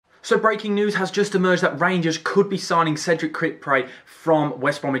So breaking news has just emerged that Rangers could be signing Cedric Kipre from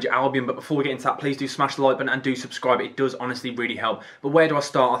West Bromwich Albion. But before we get into that, please do smash the like button and do subscribe. It does honestly really help. But where do I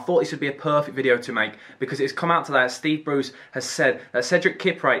start? I thought this would be a perfect video to make because it's come out today that Steve Bruce has said that Cedric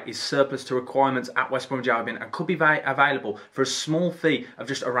Kipre is surplus to requirements at West Bromwich Albion and could be available for a small fee of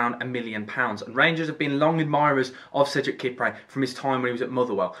just around £1 million. And Rangers have been long admirers of Cedric Kipre from his time when he was at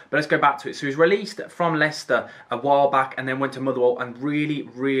Motherwell. But let's go back to it. So he was released from Leicester a while back and then went to Motherwell and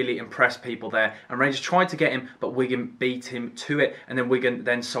really impressed people there. And Rangers tried to get him, but Wigan beat him to it. And then Wigan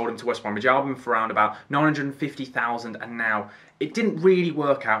then sold him to West Bromwich Albion for around about 950,000. And now it didn't really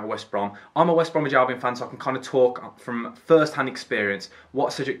work out at West Brom. I'm a West Bromwich Albion fan, so I can kind of talk from first-hand experience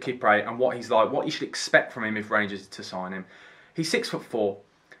what Cedric Kipre and what he's like, what you should expect from him if Rangers to sign him. He's 6'4",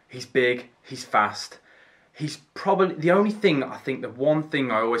 he's big, he's fast. He's probably the only thing I think. The one thing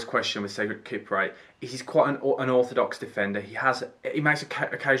I always question with Cedric Kipre is he's quite an orthodox defender. He makes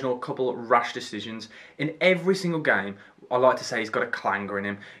occasional couple of rash decisions in every single game. I like to say he's got a clanger in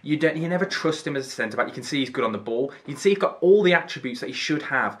him. You never trust him as a centre back. You can see he's good on the ball. You can see he's got all the attributes that he should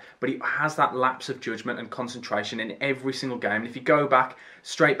have, but he has that lapse of judgment and concentration in every single game. And if you go back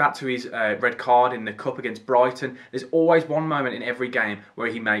straight back to his red card in the cup against Brighton, there's always one moment in every game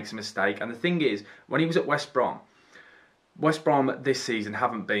where he makes a mistake. And the thing is, when he was at West Brom this season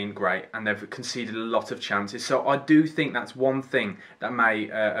haven't been great and they've conceded a lot of chances. So I do think that's one thing that may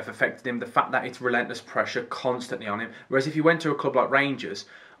have affected him, the fact that it's relentless pressure constantly on him. Whereas if he went to a club like Rangers,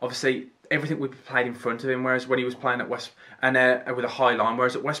 obviously everything would be played in front of him, whereas when he was playing at with a high line,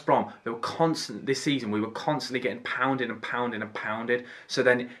 whereas at West Brom, this season we were constantly getting pounded and pounded and pounded. So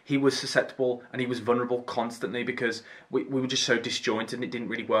then he was susceptible and he was vulnerable constantly because we were just so disjointed and it didn't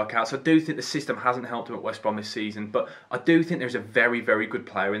really work out. So I do think the system hasn't helped him at West Brom this season, but I do think there's a very good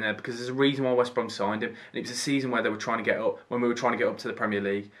player in there because there's a reason why West Brom signed him, and it was a season where they were trying to get up, when we were trying to get up to the Premier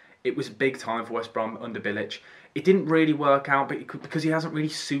League. It was a big time for West Brom under Bilic. It didn't really work out, but because he hasn't really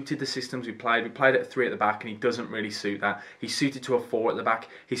suited the systems we played. We played at 3 at the back, and he doesn't really suit that. He's suited to a 4 at the back.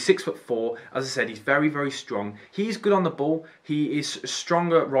 He's 6'4". As I said, he's very strong. He is good on the ball. He is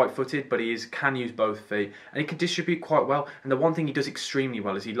stronger right-footed, but he can use both feet, and he can distribute quite well. And the one thing he does extremely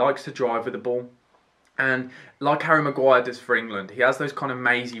well is he likes to drive with the ball. And like Harry Maguire does for England, he has those kind of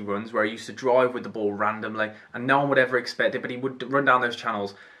mazy runs where he used to drive with the ball randomly, and no one would ever expect it, but he would run down those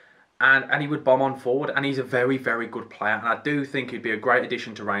channels. And he would bomb on forward, and he's a very good player, and I do think he'd be a great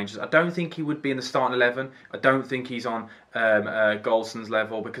addition to Rangers. I don't think he would be in the starting 11. I don't think he's on Goldson's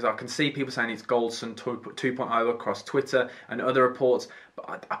level, because I can see people saying it's Goldson 2.0 across Twitter and other reports,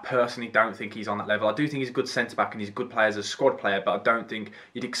 but I personally don't think he's on that level. I do think he's a good centre-back and he's a good player as a squad player, but I don't think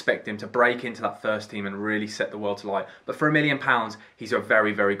you'd expect him to break into that first team and really set the world to light. But for £1 million, he's a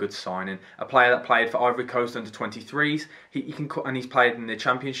very good signing. A player that played for Ivory Coast under 23s, and he's played in the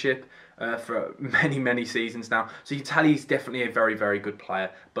Championship for many seasons now. So you can tell he's definitely a very good player.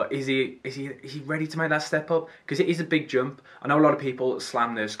 But is he ready to make that step up? Because it is a big jump. I know a lot of people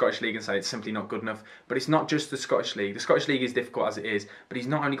slam the Scottish League and say it's simply not good enough, but it's not just the Scottish League. The Scottish League is difficult as it is, but he's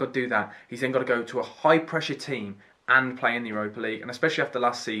not only got to do that, he's then got to go to a high pressure team and play in the Europa League, and especially after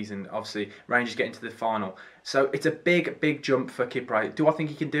last season, obviously Rangers getting to the final. So it's a big jump for Kipre. Do I think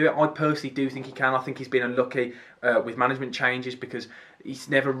he can do it? I personally do think he can. I think he's been unlucky with management changes because he's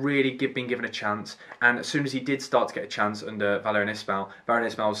never really been given a chance. And as soon as he did start to get a chance under Valérien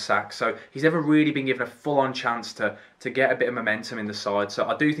Ismaël was sacked. So he's never really been given a full-on chance to get a bit of momentum in the side. So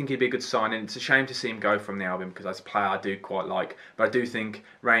I do think he'd be a good signing. It's a shame to see him go from the Albion because as a player I do quite like. But I do think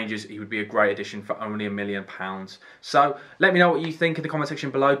Rangers, he would be a great addition for only £1 million. So let me know what you think in the comment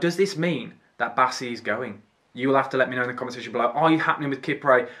section below. Does this mean that Bassi is going? You will have to let me know in the comment section below. Are you happening with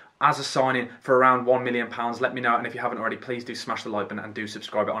Kipre as a signing for around £1 million? Let me know, and if you haven't already, please do smash the like button and do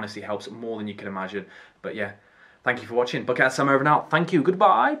subscribe. It honestly helps more than you can imagine. But yeah, thank you for watching. BucketHatSam over and out. Thank you.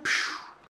 Goodbye.